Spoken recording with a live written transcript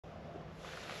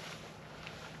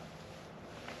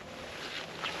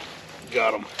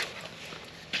Got him.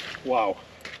 Wow.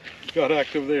 Got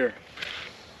active there.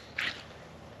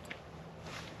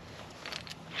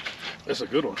 That's a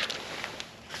good one.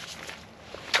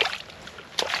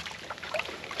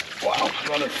 Wow,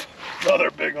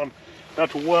 another big one.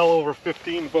 That's well over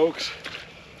 15, folks.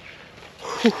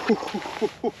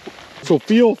 So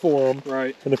feel for him.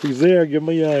 Right. And if he's there, give him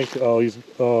a yank.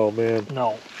 Oh man.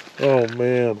 No. Oh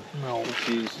man. No.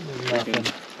 He's Nothing.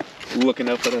 looking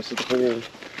up at us at the hole.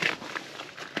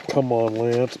 Come on,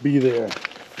 Lance, be there.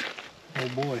 Oh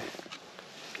boy.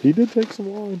 He did take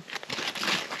some line.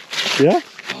 Yeah?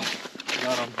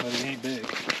 Got him, but he ain't big.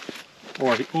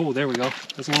 Oh, there we go.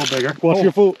 That's a little bigger. Watch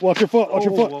your foot, watch your foot, watch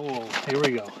your foot. Whoa, whoa. Here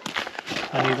we go.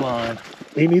 I need line.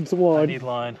 He needs some I line. need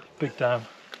line. Big time.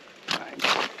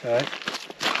 Okay.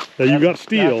 Now you got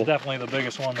steel. That's definitely the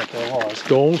biggest one that there was.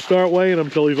 Don't start weighing him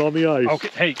until he's on the ice. Okay,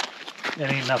 hey.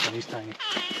 It ain't nothing, he's tiny.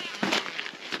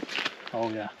 Oh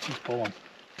yeah, he's pulling.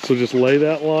 So just lay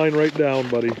that line right down,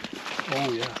 buddy.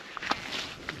 Oh yeah.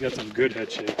 You got some good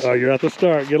head shakes. You're at the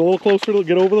start. Get a little closer to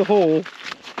get over the hole.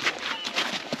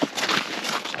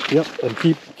 Yep, and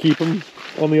keep him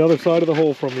on the other side of the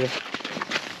hole from you.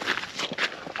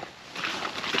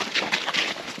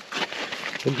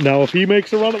 And now if he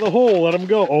makes a run at the hole, let him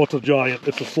go. Oh, it's a giant.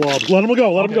 It's a slob. Let him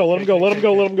go. Let him go. Let him go. Let him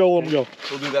go. Let him go. Let him go.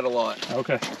 We'll do that a lot.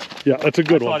 Okay. Yeah, that's a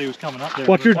good I one. thought he was coming up there.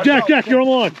 Watch your Jack. You're on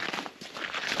line.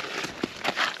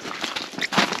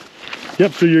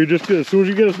 Yep. So you're just as soon as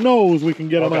you get his nose, we can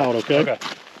get him out. Okay. Okay.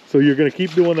 So you're gonna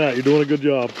keep doing that. You're doing a good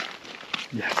job.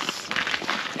 Yes.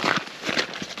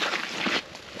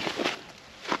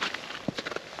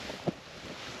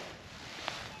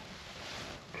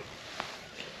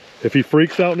 If he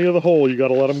freaks out near the hole, you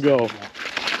gotta let him go.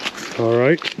 All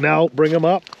right, now bring him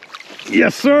up.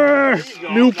 Yes, sir.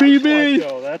 New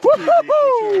PB. That's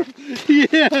woohoo!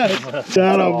 Yes.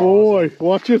 That a boy.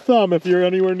 Watch your thumb if you're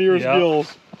anywhere near his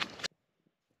gills.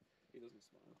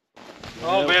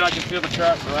 Oh man, I can feel the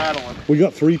traps rattling. We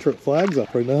got 3 flags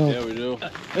up right now. Yeah, we do.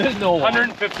 There's no line.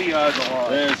 150 yards of line.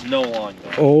 There's no line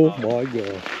there. Oh my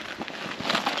God.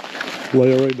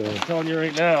 Lay it right down. I'm telling you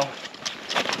right now,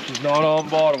 he's not on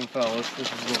bottom, fellas.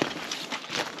 This is the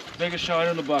biggest shine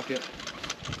in the bucket.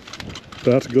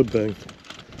 That's a good thing.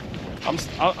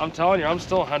 I'm telling you, I'm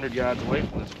still 100 yards away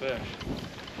from this fish.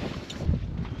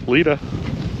 Lita.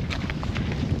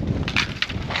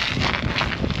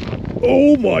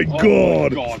 Oh my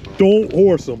God. God, Don't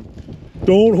horse him.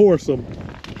 Don't horse him.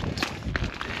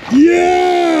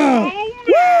 Yeah! Oh,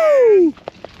 woo!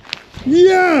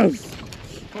 Yes!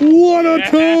 What a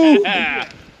toad!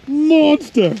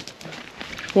 Monster!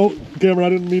 Oh, Cameron, I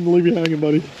didn't mean to leave you hanging,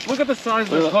 buddy. Look at the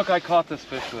size of this hook I caught this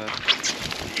fish with.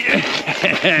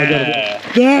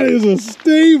 That is a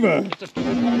staver!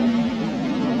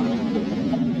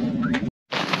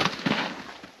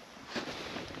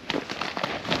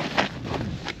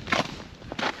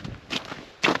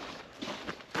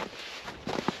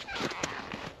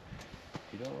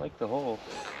 You don't like the hole.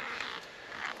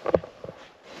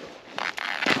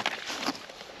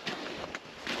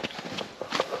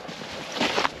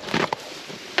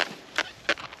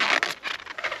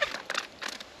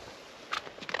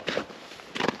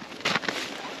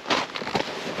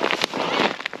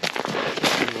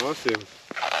 Awesome.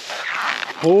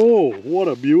 Oh, what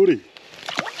a beauty.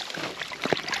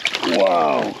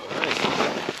 Wow.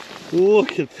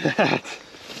 Look at that.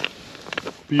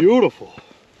 Beautiful.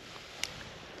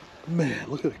 Man,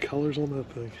 look at the colors on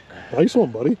that thing. Nice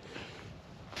one, buddy.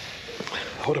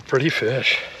 What a pretty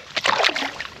fish. I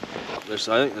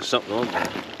think there's something on there.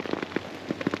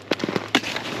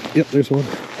 Yep, there's one.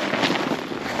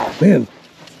 Man,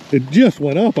 it just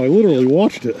went up. I literally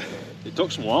watched it. It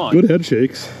took some line. Good head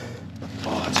shakes.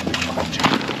 Oh, that's a big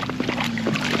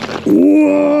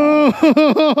Whoa!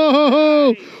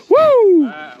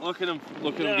 Woo! Look at him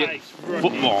get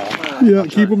football. Yeah,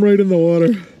 keep him right in the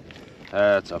water.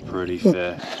 That's a pretty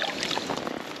fish.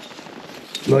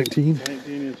 19.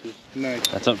 19 inches. Nice.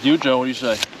 That's up to you, Joe. What do you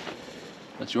say?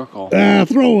 That's your call. Ah,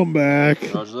 throw him back.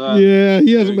 Roger that. Yeah,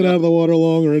 he hasn't been out of the water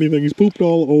long or anything. He's pooped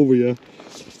all over you.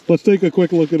 Let's take a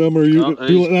quick look at him. Or you?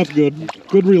 That's good.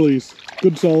 Good release.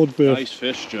 Good solid fish. Nice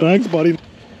fish, Joe. Thanks, buddy.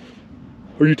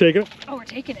 Are you taking it? Oh, we're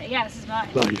taking it. Yeah, this is mine.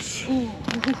 Nice. Ooh.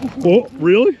 Oh,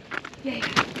 really? Yeah.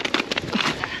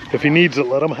 If he needs it,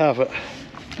 let him have it.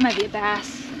 It might be a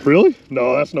bass. Really?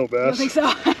 No, that's no I don't bass. think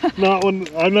so. Not when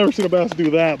I've never seen a bass do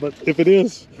that, but if it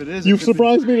is, you've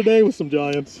surprised me today with some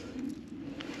giants.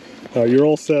 You're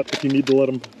all set if you need to let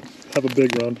him have a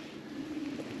big run.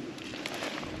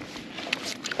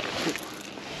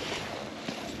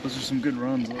 Those are some good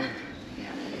runs, though.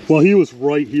 Well, he was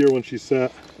right here when she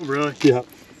sat. Really? Yeah.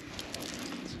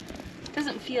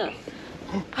 feel.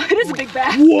 It is a big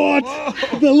bass. What?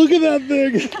 Now look at that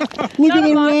thing. Look Not at a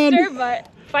the monster, run. but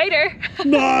fighter.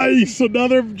 Nice.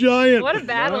 Another giant. What a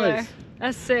battler. Nice.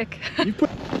 That's sick.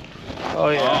 Oh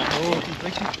yeah. Oh, he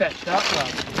thinks he fetched that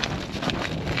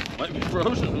one. Might be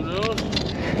frozen, who knows?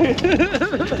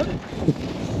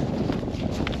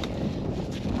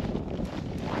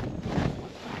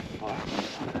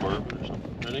 Bourbon or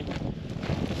something. Ready?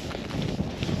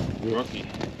 Rookie.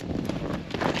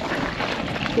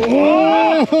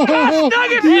 Oh!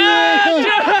 Nugget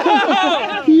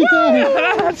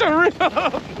Yeah. That's a real.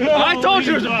 I told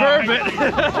you it was a bourbon.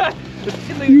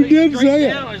 You did say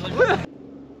it.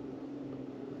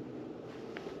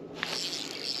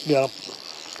 Yeah.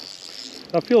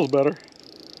 That feels better.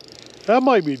 That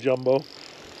might be jumbo.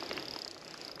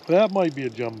 That might be a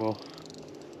jumbo.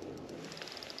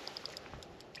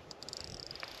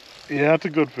 Yeah, it's a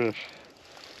good fish.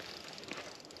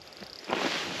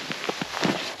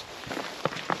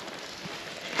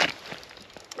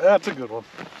 That's a good one.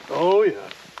 Oh yeah,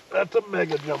 that's a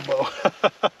mega jumbo.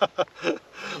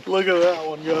 Look at that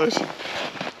one, guys.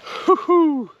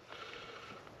 Woohoo!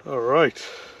 All right,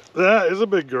 that is a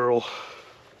big girl.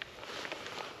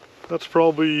 That's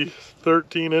probably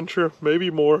 13 incher, maybe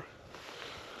more.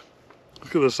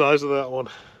 Look at the size of that one.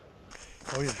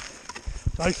 Oh yeah,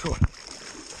 nice one.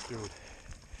 Dude,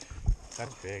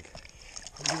 that's big.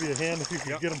 I'll give you a hand if you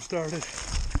can get them started.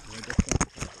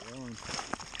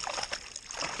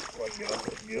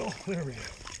 There we go.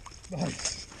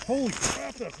 Nice. Holy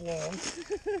crap, that's long.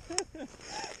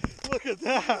 Look at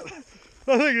that.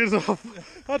 That thing is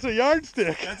that's a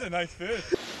yardstick. That's a nice fish.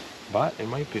 But it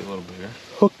might be a little bigger.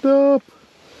 Hooked up.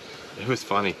 It was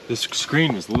funny. This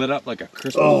screen was lit up like a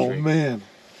Christmas Oh tree. man.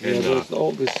 And,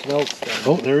 all this smell stuff.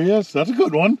 Oh, there he is. That's a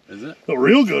good one. Is it? A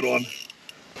real good one.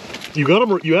 You got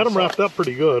him. You had him wrapped up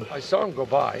pretty good. I saw him go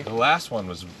by. the last one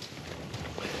was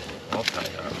all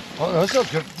tied up. Oh, that's a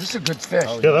good. This is a good fish.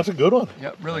 Oh, Yeah, that's a good one.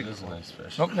 Yeah, really That good. is a nice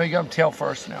fish. Nope, no, you got him tail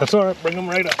first now. That's all right. Bring him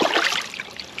right up.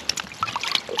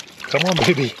 Come on,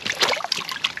 baby.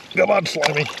 Come on,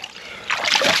 Slimy.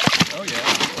 Oh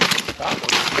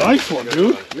yeah. Nice one,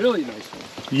 dude. Really nice one.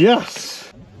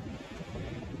 Yes.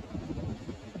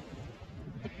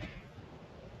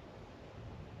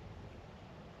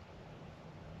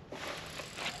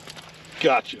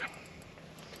 Gotcha.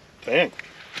 Dang.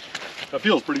 That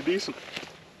feels pretty decent.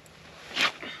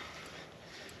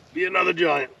 Be another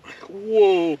giant.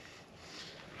 Whoa.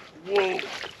 Whoa.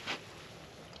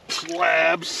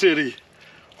 Slab City.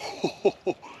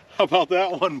 How about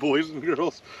that one, boys and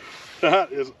girls?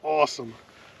 That is awesome.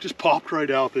 Just popped right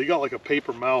out there. You got like a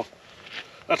paper mouth.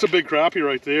 That's a big crappie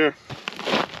right there.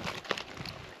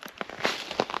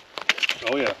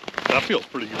 Oh yeah, that feels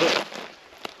pretty good.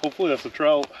 Hopefully that's a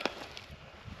trout.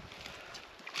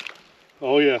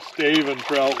 Oh yeah, staving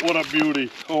trout. What a beauty.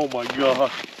 Oh my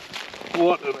gosh.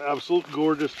 What an absolute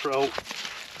gorgeous trout.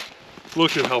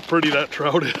 Look at how pretty that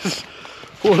trout is.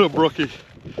 What a brookie.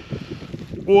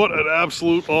 What an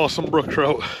absolute awesome brook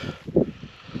trout.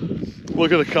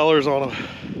 Look at the colors on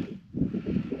him.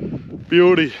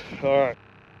 Beauty. All right.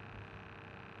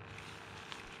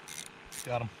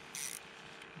 Got him.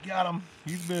 Got him.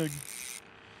 He's big.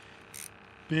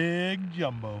 Big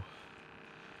jumbo.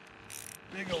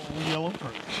 Big old yellow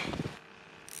perch.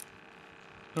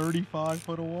 35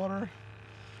 foot of water.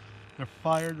 They're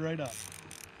fired right up.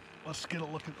 Let's get a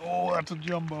look at, oh, that's a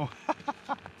jumbo.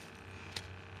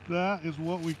 That is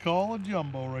what we call a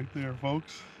jumbo right there,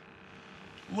 folks.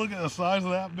 Look at the size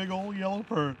of that big old yellow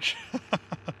perch.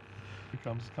 Here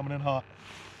comes, coming in hot.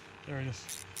 There he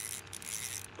is.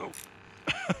 Oh.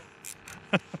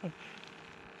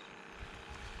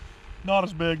 Not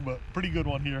as big, but pretty good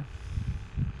one here.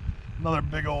 Another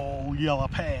big old yellow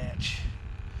patch.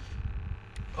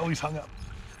 Oh, he's hung up.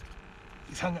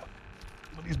 He's hung up,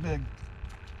 but he's big.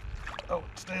 Oh,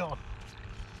 stay on.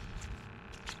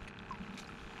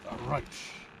 All right.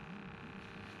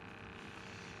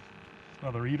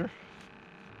 Another eater.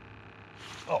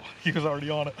 Oh, he was already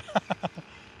on it.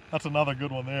 That's another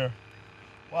good one there.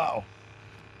 Wow.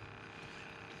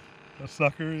 That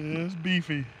sucker is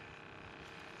beefy.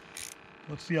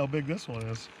 Let's see how big this one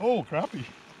is. Oh, crappie.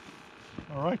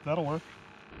 All right, that'll work.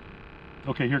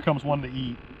 Okay, here comes one to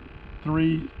eat.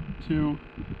 3, 2,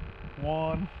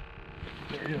 1.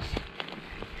 There he is.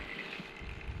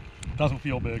 Doesn't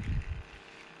feel big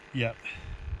yet.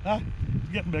 Ah, it's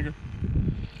getting bigger.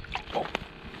 Oh,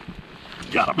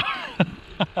 got him.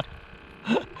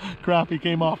 Crappie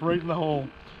came off right in the hole.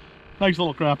 Nice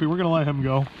little crappie. We're gonna let him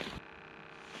go.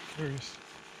 There he is.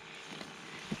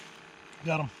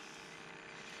 Got him.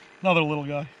 Another little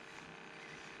guy.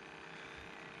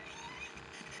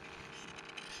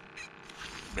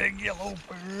 Big yellow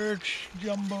perch,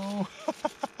 jumbo.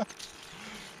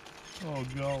 Oh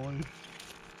golly.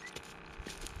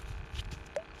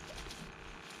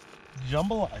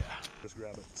 Jambalaya. Just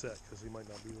grab it and set because he might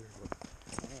not be there,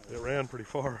 but it ran pretty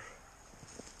far.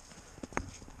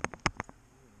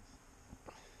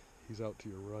 He's out to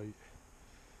your right.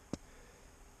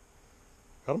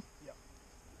 Got him? Yep.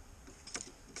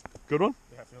 Good one?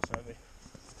 Yeah, feels heavy.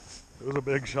 It was a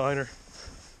big shiner.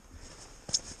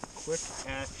 Quick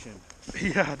action.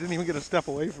 Yeah, I didn't even get a step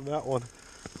away from that one.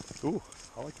 Ooh,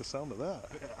 I like the sound of that.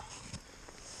 Yeah.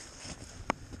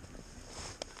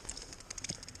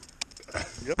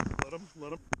 Yep,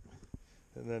 let him.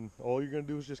 And then all you're gonna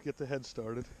do is just get the head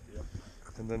started. Yep.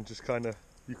 And then just kind of,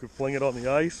 you could fling it on the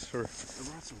ice or... I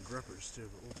brought some grippers too,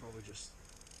 but we'll probably just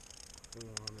put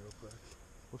it on real quick.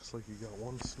 Looks like you got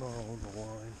one snarl on the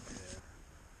line.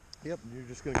 Yeah. Yep, and you're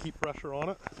just gonna keep pressure on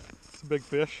it. It's a big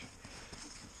fish.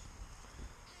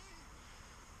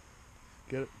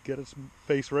 Get its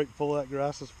face right full of that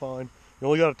grass is fine. You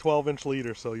only got a 12-inch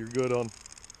leader, so you're good on...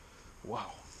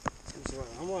 Wow.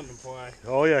 I'm letting him play.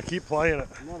 Oh yeah, keep playing it.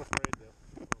 I'm not afraid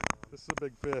though. This is a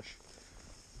big fish.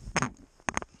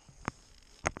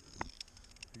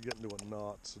 You get into a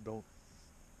knot, so don't...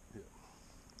 Yeah.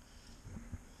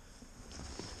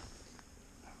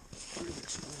 Pretty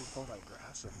exposed all that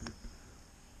grass.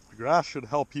 The grass should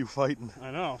help you fighting.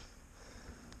 I know.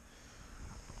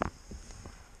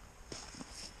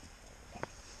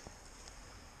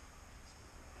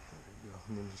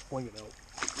 And then just fling it out.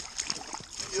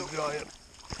 It's a giant.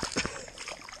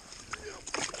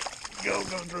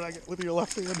 Go drag it with your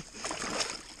left hand.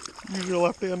 Use your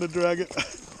left hand to drag it.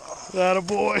 Atta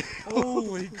boy.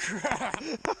 Holy crap!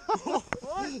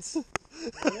 What?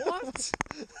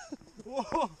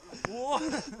 What? What?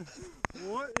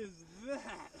 What is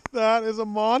that? That is a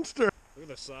monster. Look at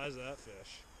the size of that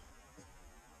fish.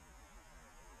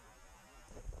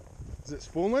 Is it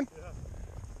spooling? Yeah.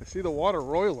 I see the water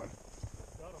roiling.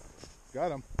 Got him.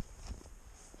 Got him.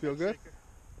 Feel good?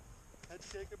 Head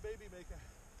shaker, baby maker.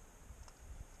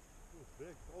 Ooh, it's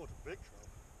big. Oh, it's a big trout.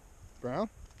 Brown?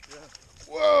 Yeah.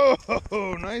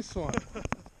 Whoa, nice one.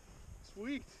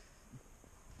 Sweet.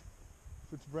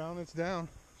 If it's brown, it's down.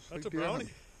 That's Like a the other.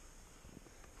 brownie.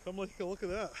 Come take a look at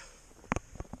that.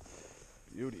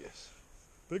 Beauteous.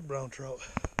 Big brown trout.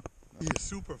 He's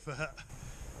super fat.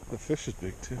 The fish is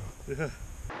big too. Yeah.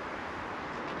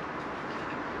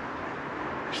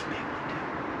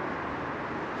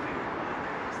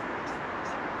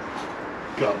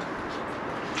 Got him.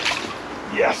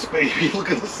 Yes, baby. Look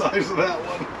at the size of that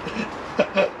one.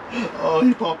 Oh,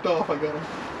 he popped off. I got him.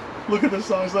 Look at the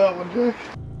size of that one, Jack.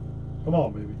 Come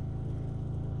on, baby.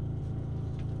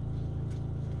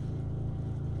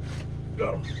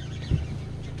 Got him.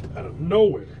 Out of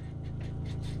nowhere.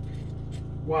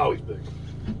 Wow, he's big.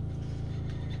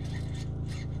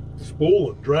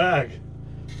 Spool and drag.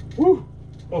 Woo!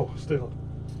 Oh, stay on.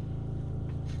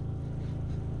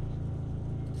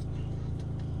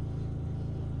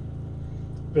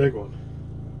 Big one.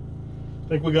 I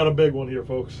think we got a big one here,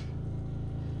 folks.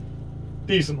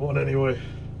 Decent one, anyway.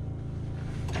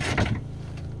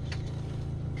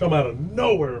 Come out of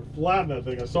nowhere and flatten that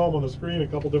thing. I saw him on the screen a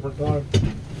couple different times.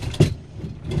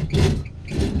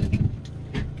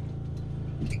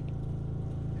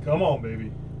 Come on,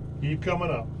 baby. Keep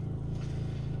coming up.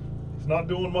 He's not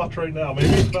doing much right now. Maybe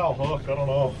he's foul hook. I don't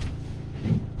know.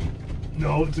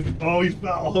 No, it's a, oh, he's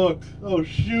foul hooked. Oh,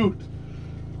 shoot.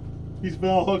 He's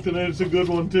foul hooked and it's a good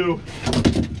one, too.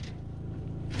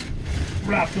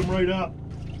 Wrapped him right up.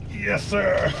 Yes,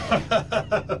 sir.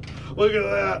 Look at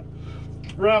that.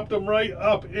 Wrapped him right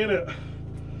up in it.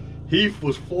 He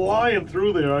was flying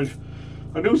through there.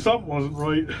 I knew something wasn't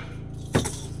right.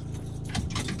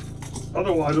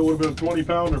 Otherwise, it would have been a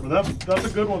 20-pounder, but that's a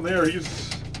good one there. He's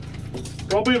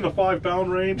probably in the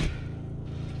 5-pound range.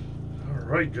 All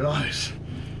right, guys.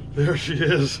 There she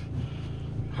is.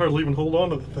 Hardly even hold on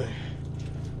to the thing.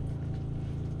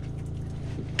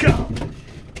 God.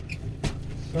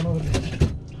 Son of a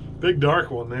bitch. Big dark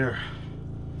one there.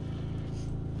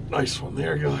 Nice one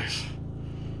there, guys.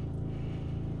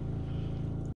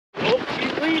 Oh,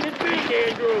 he's leaning big,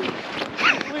 Andrew.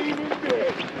 He's leaning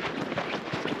big.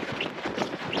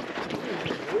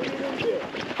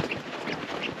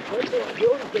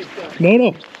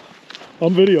 No.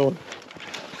 I'm videoing.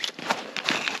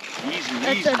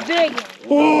 That's a big one.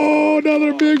 Oh,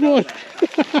 another big one.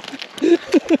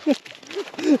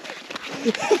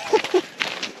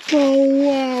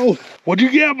 Oh, wow. What'd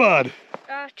you get, bud?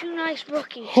 2 nice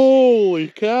brookies. Holy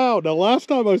cow. Now, last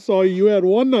time I saw you, you had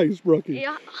one nice brookie.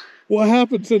 Yeah. What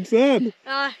happened since then?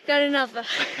 Got another.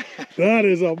 That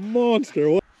is a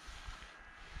monster.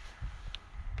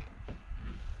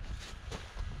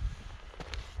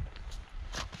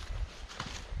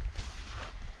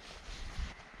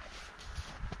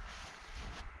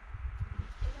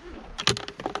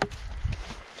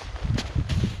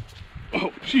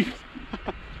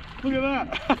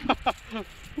 at that.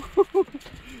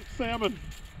 Salmon.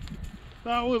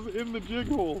 That was in the jig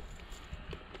hole.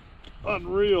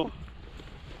 Unreal.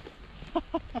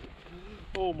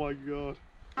 Oh my God.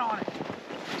 On it.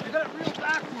 You got it real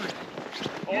backwards.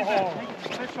 Oh.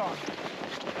 Fish on.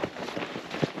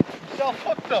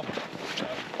 Self-hooked them.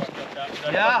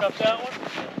 Yeah. Fuck up that one?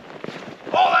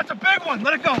 Oh, that's a big one.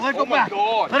 Let it go. Let it go back.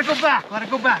 God. Let it go back. Let it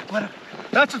go back. Let it.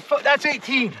 That's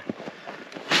 18.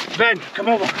 Ben, come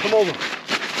over. Come over.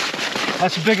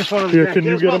 That's the biggest one of the Here, day. can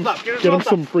you his get mouth him, up, get him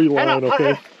some free line, up,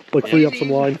 okay? Like free up some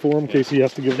line for him in case he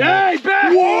has to give them Hey,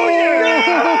 Ben! Whoa,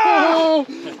 yeah!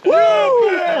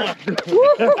 Woo!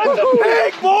 That's a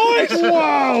pig, boys!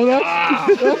 Wow,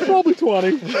 that's probably 20.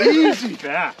 Easy.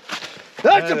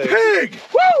 That's a pig!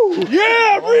 Woo!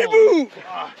 Yeah, reboot!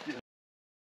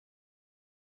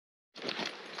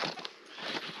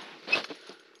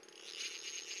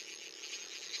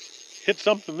 Hit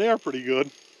something there pretty good.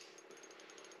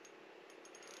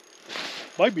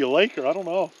 Might be a laker, I don't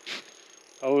know.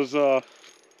 I was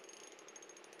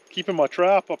keeping my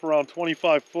trap up around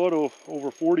 25 foot over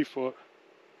 40 foot.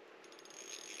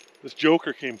 This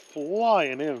joker came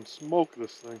flying in and smoked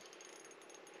this thing.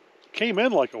 Came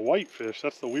in like a whitefish,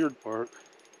 that's the weird part.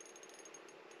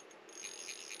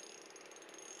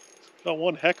 It's got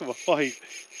one heck of a fight.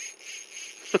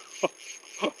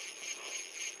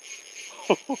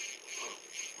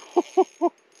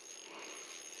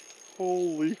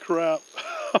 Holy crap.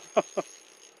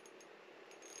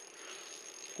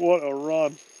 What a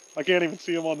run. I can't even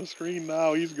see him on the screen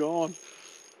now. He's gone.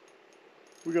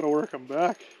 We gotta work him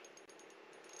back.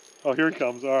 Oh, here he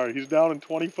comes. All right, he's down in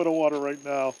 20 foot of water right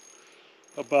now.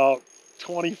 About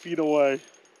 20 feet away.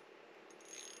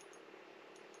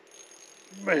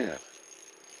 Man.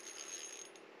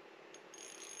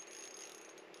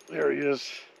 There he is.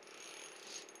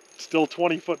 Still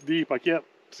 20 foot deep. I can't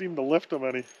seem to lift him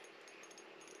any.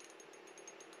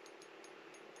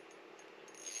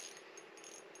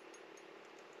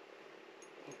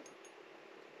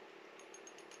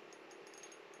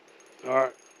 All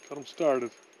right, got him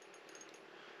started.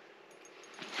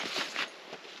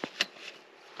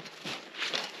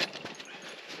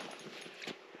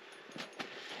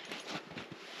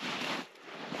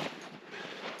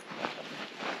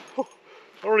 I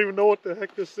don't even know what the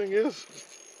heck this thing is.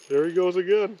 There he goes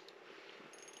again.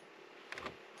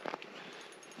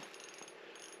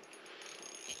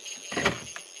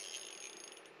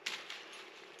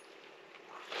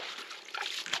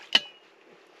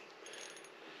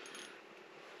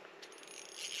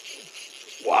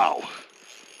 Wow.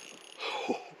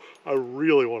 I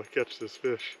really want to catch this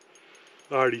fish.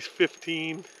 All right, he's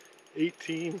 15,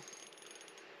 18.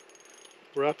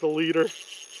 We're at the leader.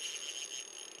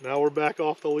 Now we're back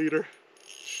off the leader.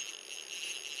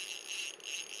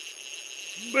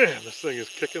 Man, this thing is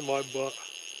kicking my butt.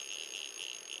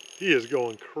 He is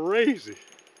going crazy.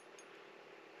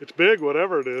 It's big,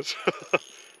 whatever it is.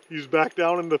 He's back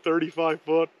down into 35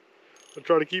 foot. I'll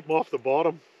try to keep him off the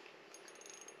bottom.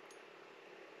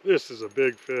 This is a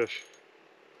big fish.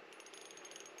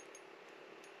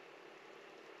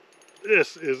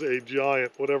 This is a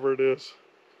giant, whatever it is.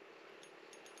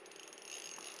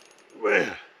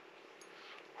 Man.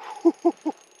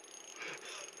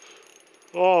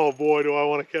 Oh boy, do I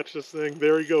want to catch this thing.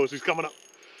 There he goes. He's coming up.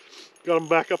 Got him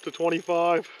back up to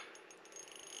 25.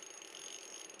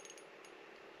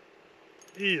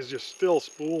 He is just still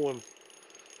spooling.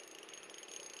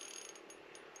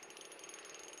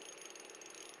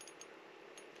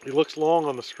 He looks long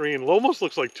on the screen. It almost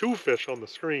looks like two fish on the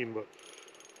screen, but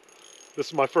this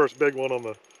is my first big one on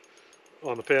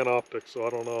the Panoptic, so I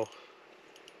don't know.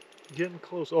 Getting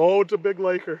close. Oh, it's a big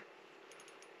laker.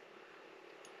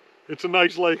 It's a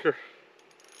nice laker.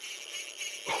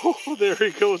 Oh, there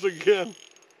he goes again.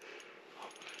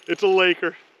 It's a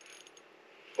laker.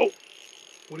 Oh,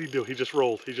 what did he do? He just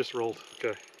rolled. He just rolled.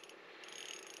 Okay.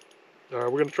 All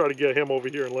right, we're going to try to get him over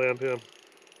here and land him.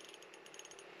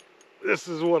 This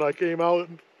is what I came out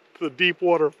into the deep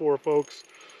water for, folks.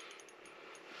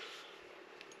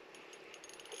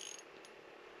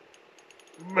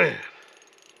 Man.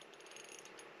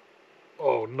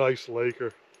 Oh, nice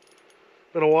laker.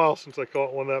 Been a while since I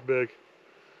caught one that big.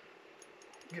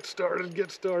 Get started,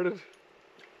 get started.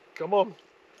 Come on.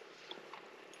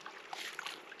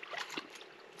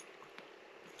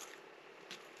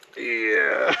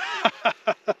 Yeah.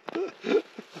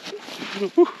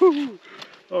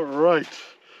 All right.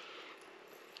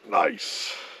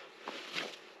 Nice.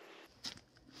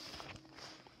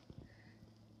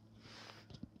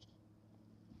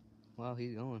 Wow,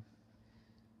 he's going.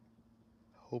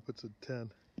 Hope it's a 10.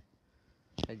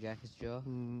 Head jack his jaw.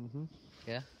 Mm-hmm.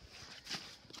 Yeah.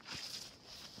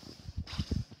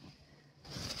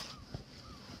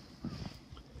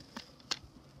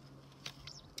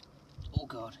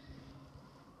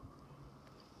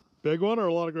 Big one or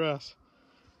a lot of grass?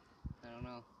 I don't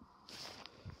know.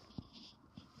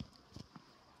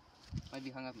 Might be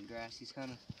hung up in grass. He's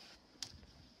kind of...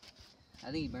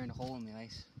 I think he burned a hole in the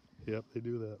ice. Yep, they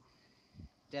do that.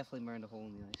 Definitely burned a hole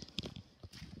in the ice.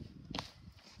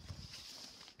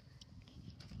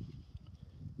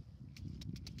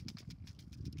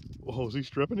 Oh, is he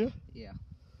stripping you? Yeah.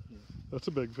 That's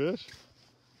a big fish.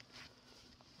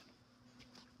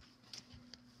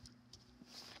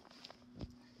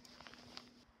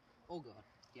 Oh god.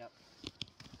 Yep.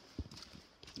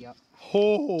 Yep.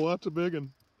 Oh, that's a big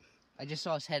one. I just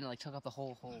saw his head and like took up the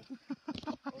whole hole.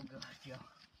 Oh god, yo.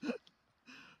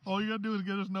 All you gotta do is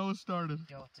get his nose started.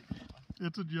 Yo, it's a good one.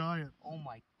 It's a giant. Oh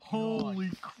my god. Holy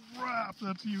crap,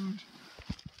 that's huge.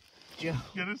 Joe.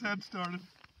 Get his head started.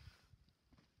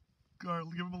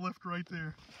 Garl, give him a lift right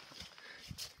there.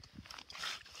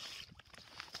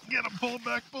 Get him, pull him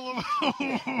back, pull him.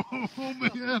 Oh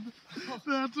man,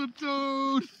 that's a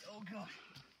toad. Oh god.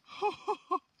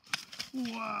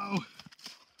 Wow.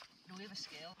 Do we have a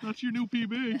scale? That's your new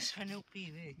PB. That's my new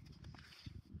PV.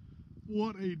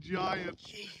 What a giant.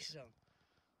 Jeez.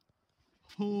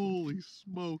 Holy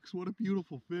smokes, what a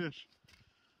beautiful fish.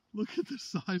 Look at the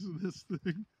size of this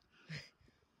thing.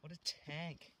 What a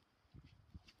tank.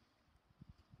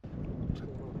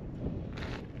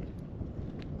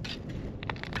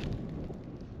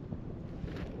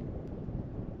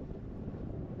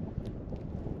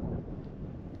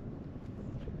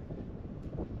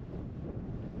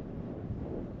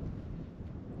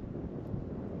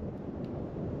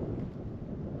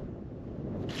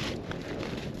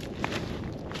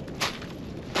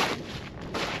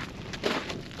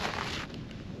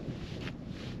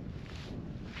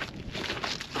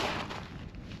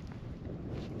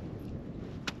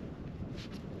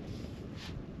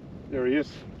 There he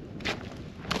is.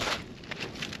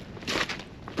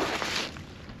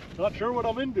 Not sure what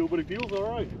I'm into, but he feels all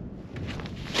right.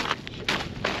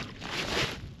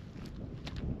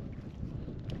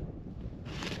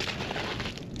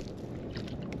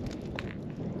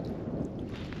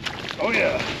 Oh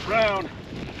yeah,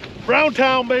 Brown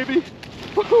Town, baby.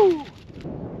 Woohoo!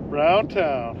 Brown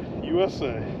Town,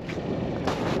 USA.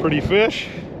 Pretty fish.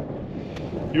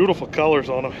 Beautiful colors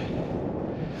on them.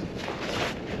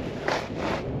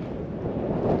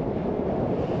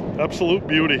 Absolute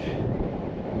beauty.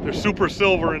 They're super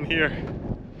silver in here.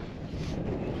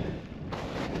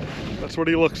 That's what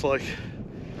he looks like.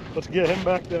 Let's get him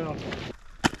back down.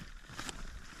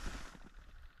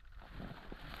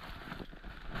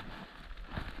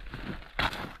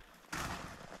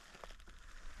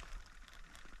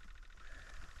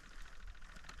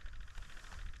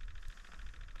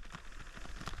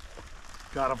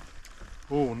 Got him.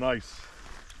 Oh, nice.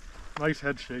 Nice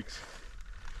head shakes.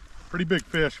 Pretty big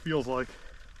fish, feels like.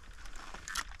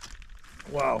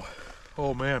 Wow.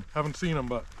 Oh man, haven't seen him,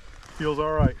 but feels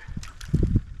all right.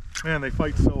 Man, they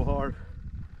fight so hard.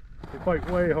 They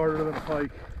fight way harder than a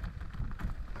pike.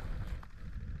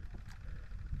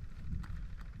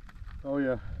 Oh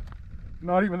yeah.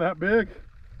 Not even that big.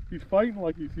 He's fighting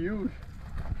like he's huge.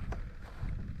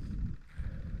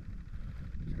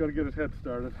 Just gotta get his head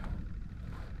started.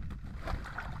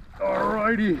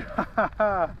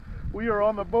 Alrighty. We are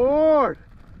on the board.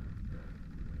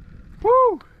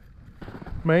 Woo!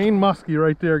 Maine muskie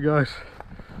right there, guys.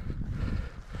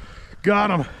 Got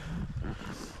him.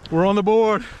 We're on the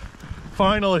board.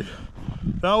 Finally.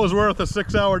 That was worth a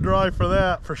 6-hour drive for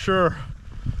that, for sure.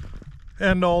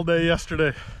 And all day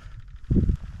yesterday.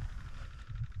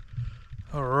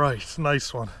 All right,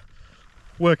 nice one.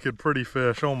 Wicked pretty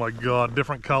fish. Oh my God,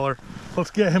 different color.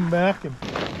 Let's get him back and.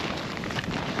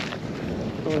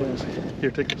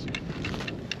 Here, take this.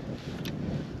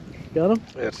 Got him?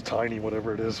 It's tiny,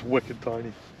 whatever it is. Wicked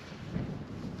tiny.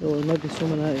 Oh, it might be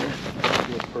swimming at you.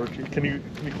 Perchy. Can you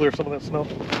clear some of that snow?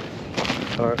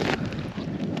 All right.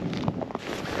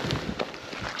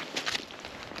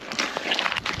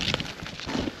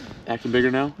 Acting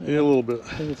bigger now? Yeah, a little bit.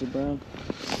 I think it's a brown.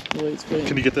 The way it's fitting.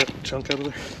 Can you get that chunk out of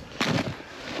there?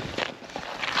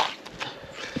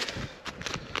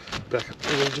 Back up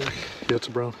there, Jack. Yeah, it's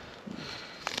a brown.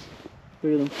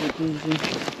 Bigger than 14.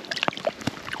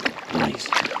 Nice.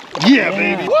 Yeah,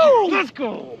 baby. Woo! Let's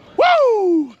go.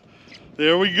 Woo!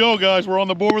 There we go, guys. We're on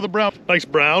the board with a brown. Nice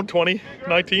brown. 20,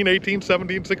 19, 18,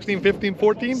 17, 16, 15,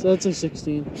 14. So that's a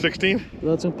 16. 16.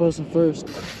 That's gonna post him first.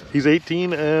 He's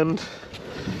 18 and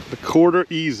a quarter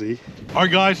easy. All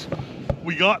right, guys.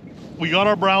 We got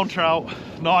our brown trout.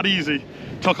 Not easy.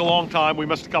 Took a long time. We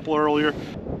missed a couple earlier.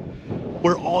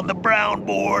 We're on the brown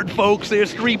board, folks.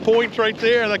 There's 3 points right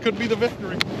there. That could be the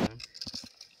victory.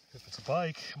 If it's a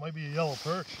pike, it might be a yellow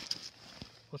perch.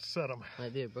 Let's set him.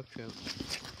 Might be a brook trout.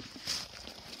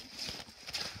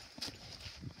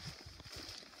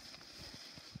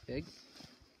 Big?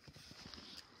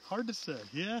 Hard to say,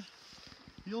 yeah.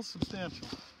 Feels substantial.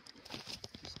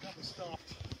 Just got me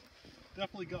stopped.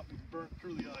 Definitely got me burnt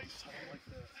through the ice. I don't like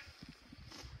that.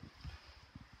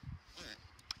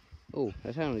 Oh,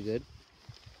 that sounded good.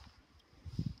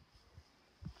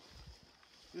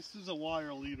 This is a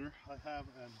wire leader I have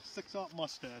and 6/0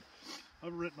 mustad.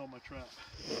 I've written on my trap.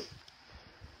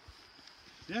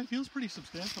 Yeah, it feels pretty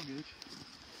substantial, Gage.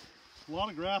 A lot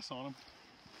of grass on him.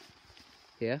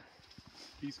 Yeah?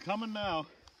 He's coming now.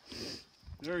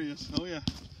 There he is. Oh yeah.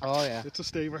 Oh yeah. It's a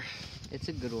staver. It's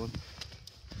a good one.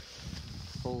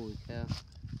 Holy cow.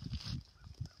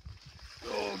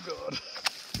 Oh god.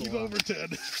 He's Wow. over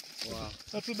 10. Wow.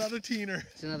 That's another teener.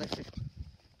 It's another 50.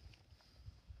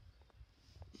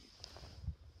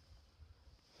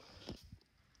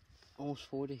 Almost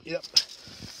 40. Yep.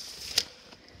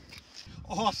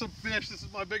 Awesome fish. This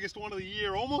is my biggest one of the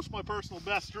year. Almost my personal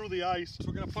best through the ice. So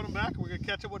we're going to put him back and we're going to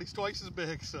catch him when he's twice as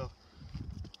big. So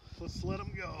let's let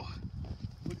him go.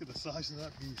 Look at the size of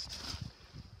that beast.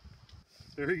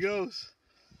 There he goes.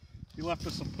 He left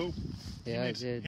us some poop. Yeah, I did.